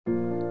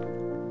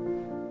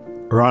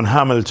Ron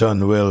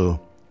Hamilton will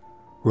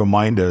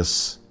remind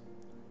us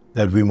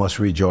that we must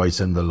rejoice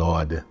in the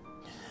Lord.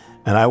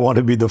 And I want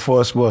to be the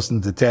first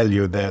person to tell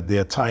you that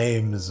there are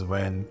times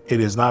when it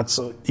is not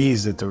so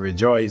easy to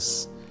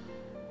rejoice,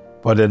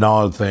 but in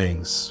all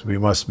things we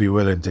must be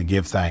willing to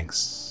give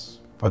thanks,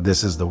 for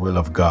this is the will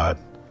of God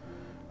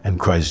and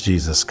Christ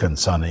Jesus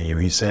concerning you.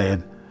 He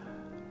said,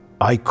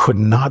 I could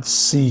not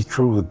see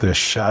through the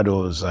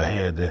shadows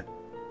ahead,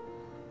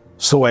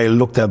 so I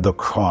looked at the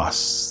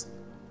cross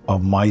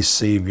of my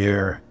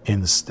Savior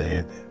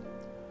instead.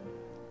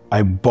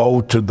 I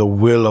bowed to the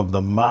will of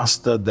the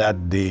Master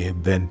that day,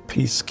 then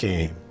peace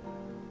came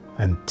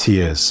and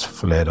tears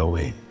fled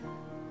away.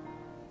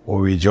 Oh,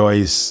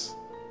 rejoice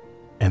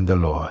in the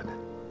Lord.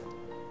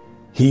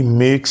 He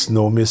makes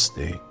no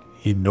mistake.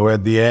 He knows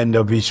at the end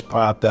of each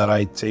path that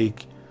I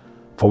take,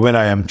 for when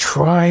I am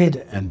tried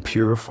and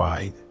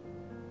purified,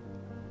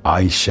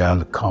 I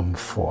shall come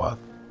forth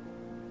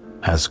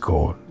as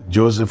gold.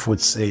 Joseph would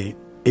say,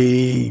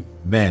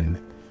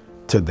 amen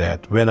to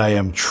that. When I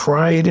am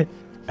tried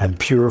and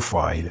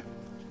purified,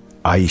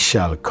 I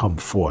shall come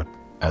forth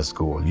as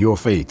gold. Your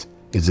faith,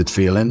 is it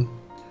failing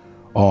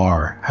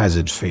or has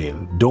it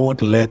failed?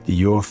 Don't let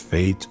your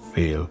faith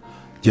fail.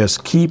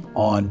 Just keep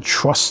on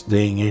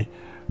trusting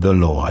the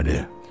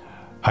Lord.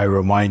 I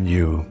remind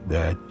you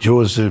that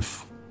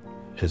Joseph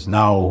is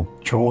now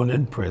thrown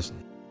in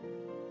prison.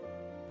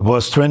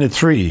 Verse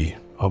 23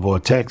 of our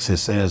text, it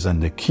says,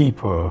 and the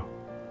keeper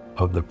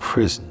of the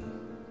prison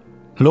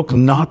looked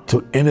not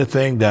to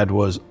anything that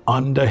was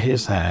under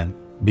his hand,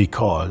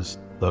 because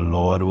the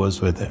Lord was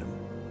with him,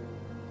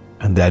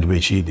 and that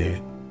which he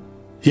did.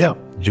 Yeah,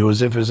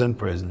 Joseph is in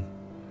prison,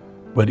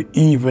 but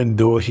even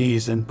though he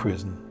is in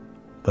prison,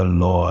 the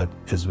Lord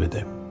is with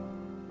him.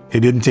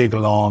 It didn't take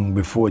long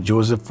before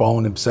Joseph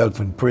found himself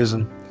in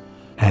prison,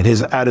 and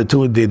his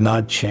attitude did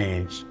not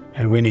change.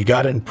 And when he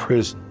got in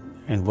prison,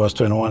 in verse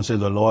 21 said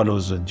the Lord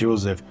was with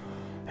Joseph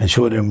and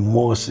showed him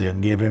mercy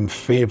and gave him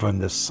favor in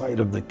the sight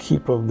of the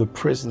keeper of the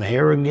prison.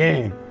 Here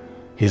again,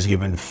 he's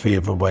given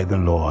favor by the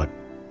Lord,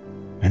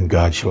 and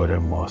God showed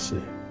him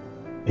mercy.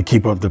 The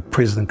keeper of the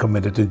prison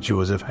committed to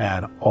Joseph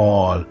had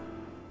all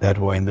that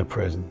were in the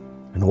prison.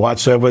 And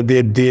whatsoever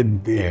they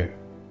did there,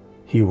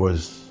 he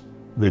was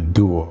the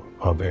doer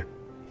of it.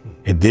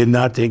 It did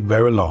not take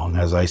very long,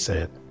 as I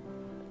said,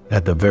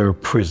 that the very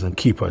prison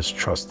keepers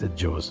trusted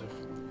Joseph.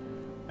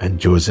 And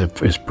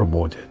Joseph is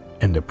promoted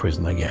in the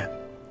prison again.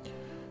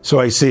 So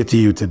I say to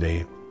you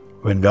today,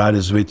 when God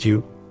is with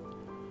you,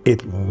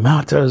 it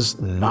matters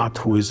not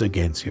who is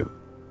against you.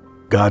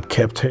 God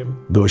kept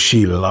him, though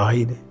she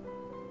lied.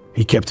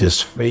 He kept his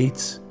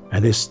faith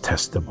and his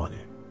testimony.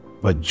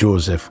 But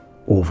Joseph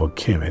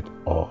overcame it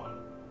all.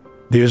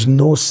 There is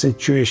no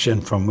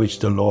situation from which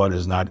the Lord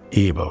is not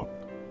able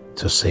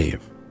to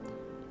save,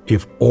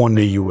 if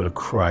only you will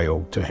cry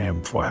out to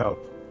him for help.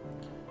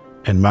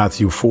 In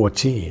Matthew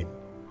 14,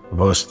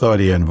 verse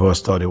 30 and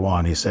verse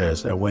 31, he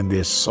says, and when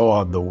they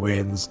saw the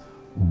winds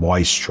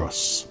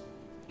boisterous,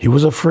 he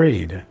was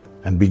afraid,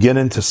 and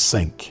beginning to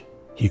sink,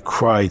 he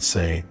cried,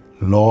 saying,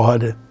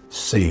 Lord,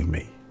 save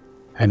me.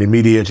 And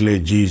immediately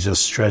Jesus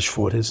stretched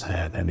forth his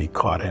hand, and he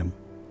caught him.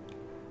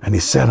 And he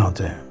said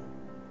unto him,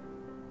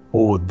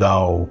 O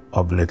thou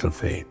of little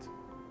faith,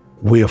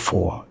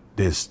 wherefore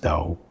didst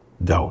thou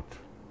doubt?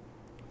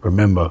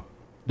 Remember,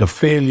 the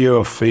failure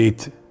of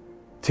faith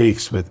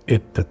takes with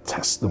it the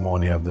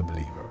testimony of the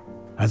believer.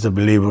 As a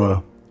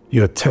believer,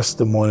 your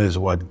testimony is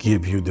what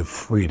gives you the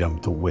freedom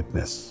to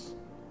witness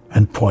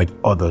and point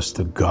others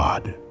to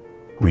God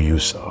who you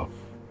serve.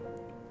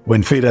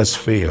 When faith has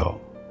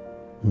failed,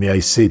 may I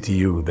say to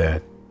you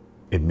that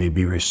it may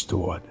be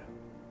restored.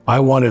 I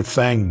want to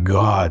thank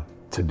God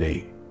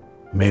today.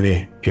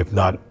 Many, if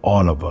not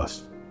all of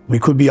us, we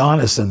could be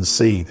honest and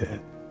say that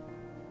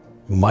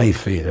my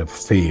faith have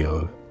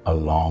failed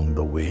along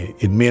the way.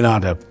 It may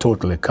not have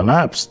totally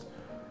collapsed,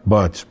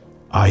 but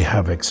I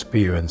have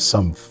experienced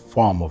some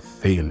form of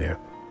failure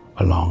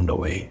along the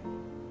way.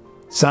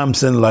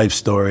 Samson's life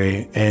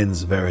story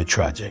ends very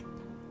tragic,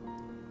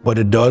 but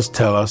it does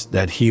tell us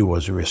that he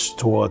was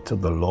restored to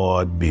the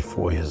Lord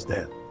before his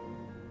death.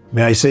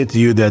 May I say to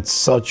you that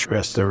such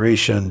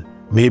restoration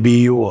may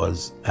be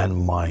yours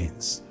and mine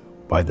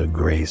by the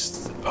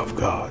grace of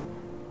God.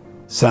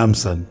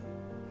 Samson,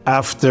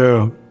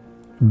 after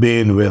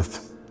being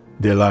with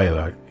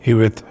Delilah, he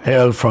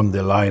withheld from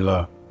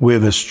Delilah where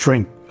the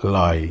strength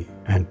lay,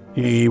 and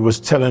he was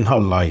telling her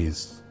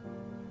lies.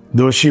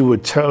 Though she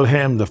would tell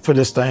him the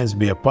Philistines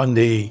be upon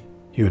thee,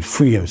 he would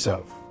free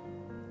himself.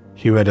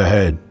 He went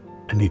ahead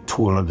and he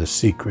told her the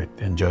secret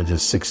in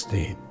Judges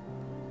 16,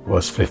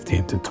 verse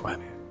 15 to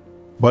 20.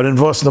 But in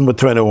verse number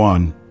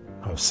 21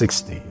 of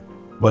 16,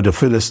 but the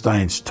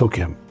Philistines took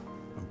him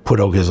and put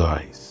out his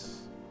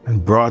eyes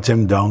and brought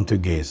him down to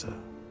Gaza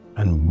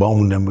and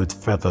bound him with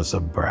fetters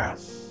of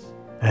brass,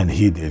 and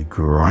he did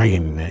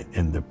grind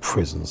in the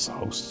prison's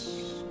house.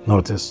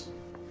 Notice,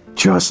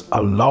 just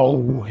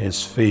allow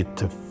his faith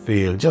to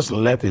fail. Just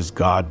let his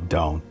guard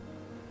down.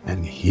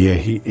 And here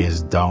he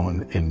is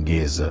down in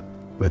Gaza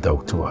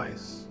without two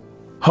eyes.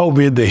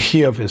 Howbeit the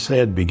hair of his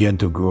head began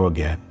to grow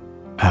again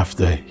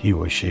after he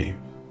was shaved.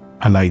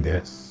 I like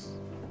this.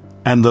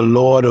 And the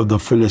Lord of the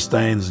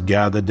Philistines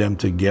gathered them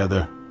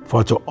together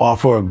for to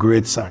offer a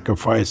great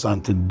sacrifice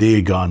unto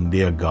Dagon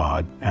their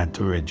God, and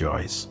to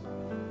rejoice.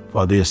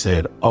 For they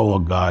said, our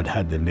God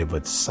had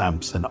delivered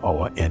Samson,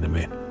 our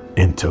enemy,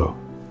 into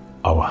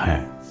our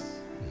hands.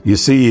 You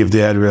see, if they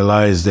had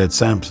realized that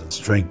Samson's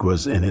strength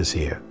was in his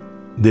hair,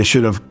 they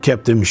should have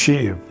kept him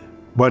shaved.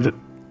 But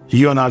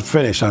you're not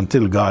finished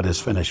until God is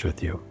finished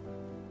with you.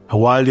 And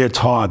while they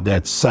thought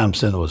that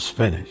Samson was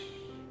finished,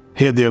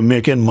 here they're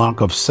making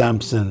mock of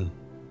Samson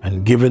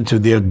and giving to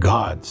their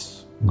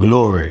gods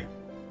glory,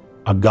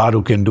 a God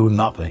who can do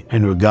nothing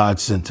in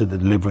regards into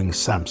delivering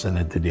Samson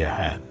into their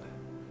hand.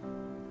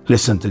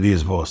 Listen to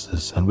these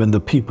verses. And when the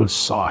people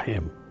saw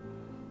him,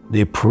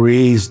 they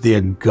praised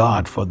their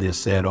God, for they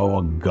said,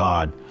 our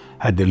God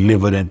had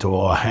delivered into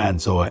our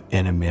hands our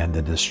enemy and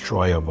the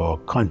destroyer of our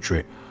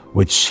country,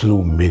 which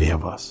slew many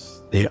of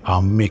us. They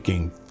are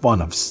making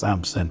fun of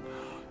Samson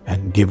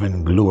and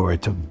giving glory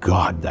to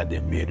God that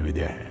they made with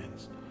their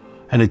hands.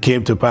 And it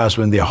came to pass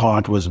when their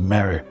heart was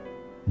merry,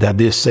 that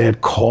they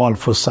said, call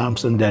for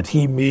Samson that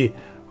he may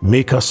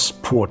make us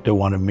sport. They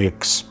want to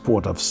make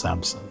sport of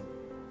Samson.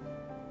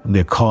 And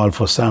they called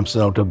for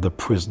Samson out of the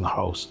prison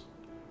house,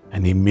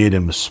 and he made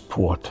him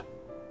sport,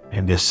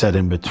 and they set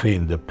him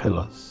between the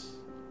pillars.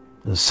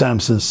 And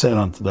Samson said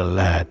unto the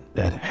lad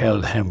that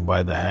held him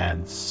by the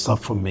hand,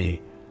 suffer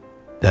me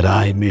that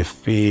I may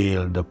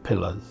feel the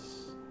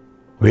pillars,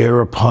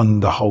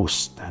 whereupon the house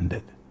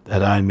standeth,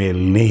 that I may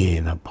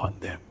lean upon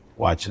them.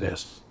 Watch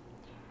this.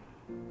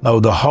 Now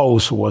the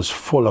house was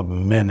full of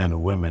men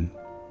and women,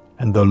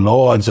 and the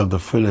lords of the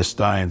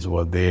Philistines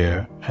were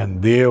there,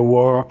 and there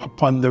were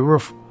upon the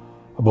roof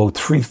about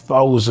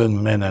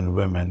 3,000 men and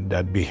women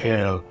that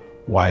beheld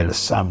while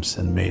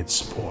Samson made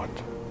sport.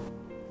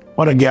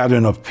 What a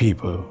gathering of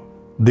people.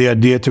 They are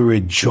there to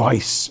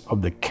rejoice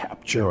of the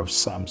capture of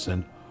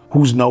Samson,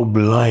 who's now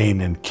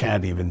blind and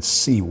can't even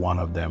see one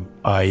of them,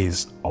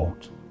 eyes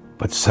out.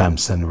 But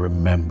Samson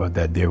remembered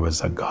that there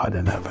was a God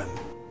in heaven.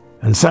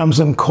 And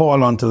Samson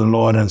called unto the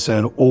Lord and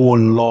said, O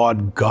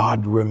Lord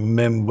God,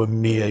 remember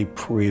me, I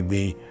pray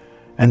thee,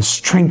 and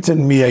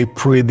strengthen me, I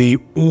pray thee,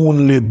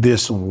 only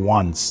this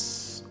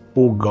once,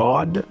 O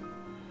God,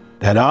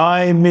 that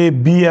I may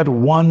be at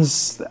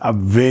once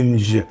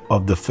avenged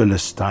of the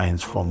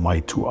Philistines from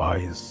my two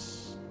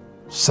eyes.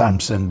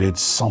 Samson did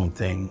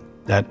something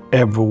that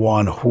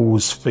everyone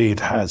whose faith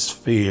has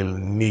failed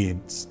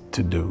needs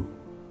to do,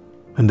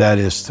 and that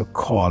is to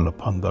call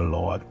upon the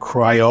Lord,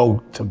 cry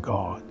out to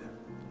God.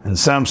 And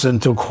Samson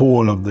took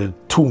hold of the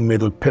two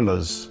middle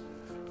pillars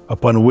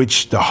upon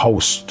which the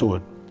house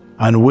stood,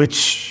 and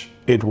which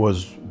it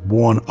was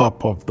borne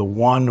up of, the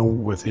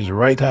one with his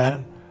right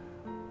hand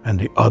and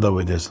the other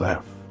with his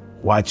left.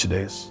 Watch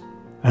this.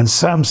 And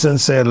Samson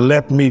said,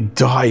 let me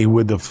die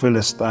with the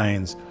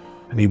Philistines.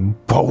 And he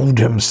bowed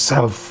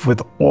himself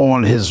with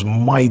all his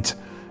might,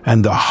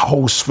 and the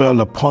house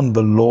fell upon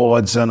the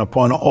lords and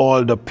upon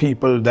all the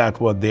people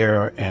that were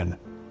therein.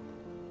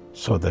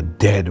 So the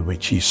dead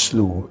which he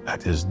slew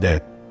at his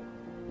death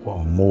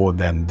were more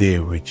than they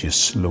which he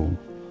slew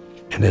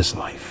in his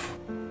life.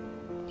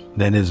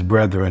 Then his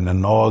brethren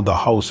and all the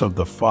house of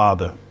the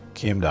father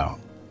came down,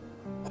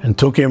 and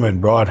took him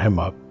and brought him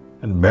up,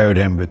 and buried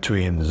him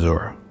between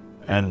Zur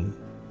and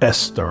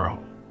Eshtaol,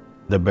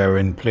 the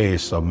burying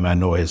place of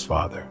Manoah his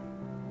father.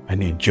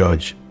 And he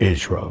judged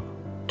Israel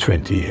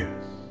 20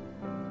 years.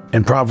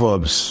 In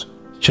Proverbs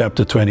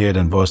chapter 28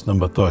 and verse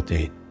number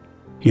 13,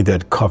 he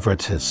that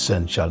covereth his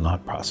sin shall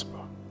not prosper,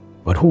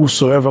 but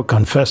whosoever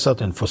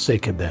confesseth and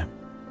forsaketh them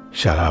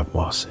shall have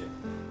mercy.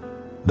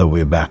 The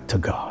way back to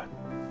God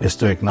is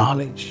to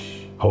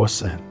acknowledge our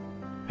sin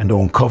and to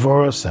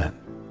uncover our sin,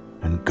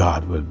 and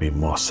God will be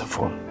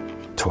merciful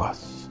to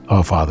us.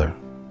 Our Father,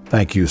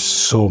 thank you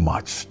so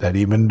much that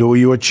even though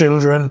your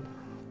children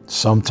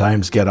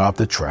sometimes get off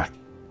the track,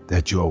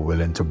 that you are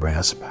willing to bring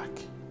us back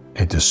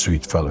into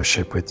sweet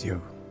fellowship with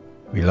you.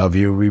 We love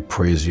you, we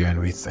praise you, and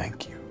we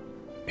thank you.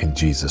 In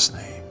Jesus'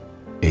 name,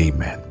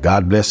 amen.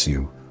 God bless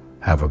you.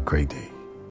 Have a great day.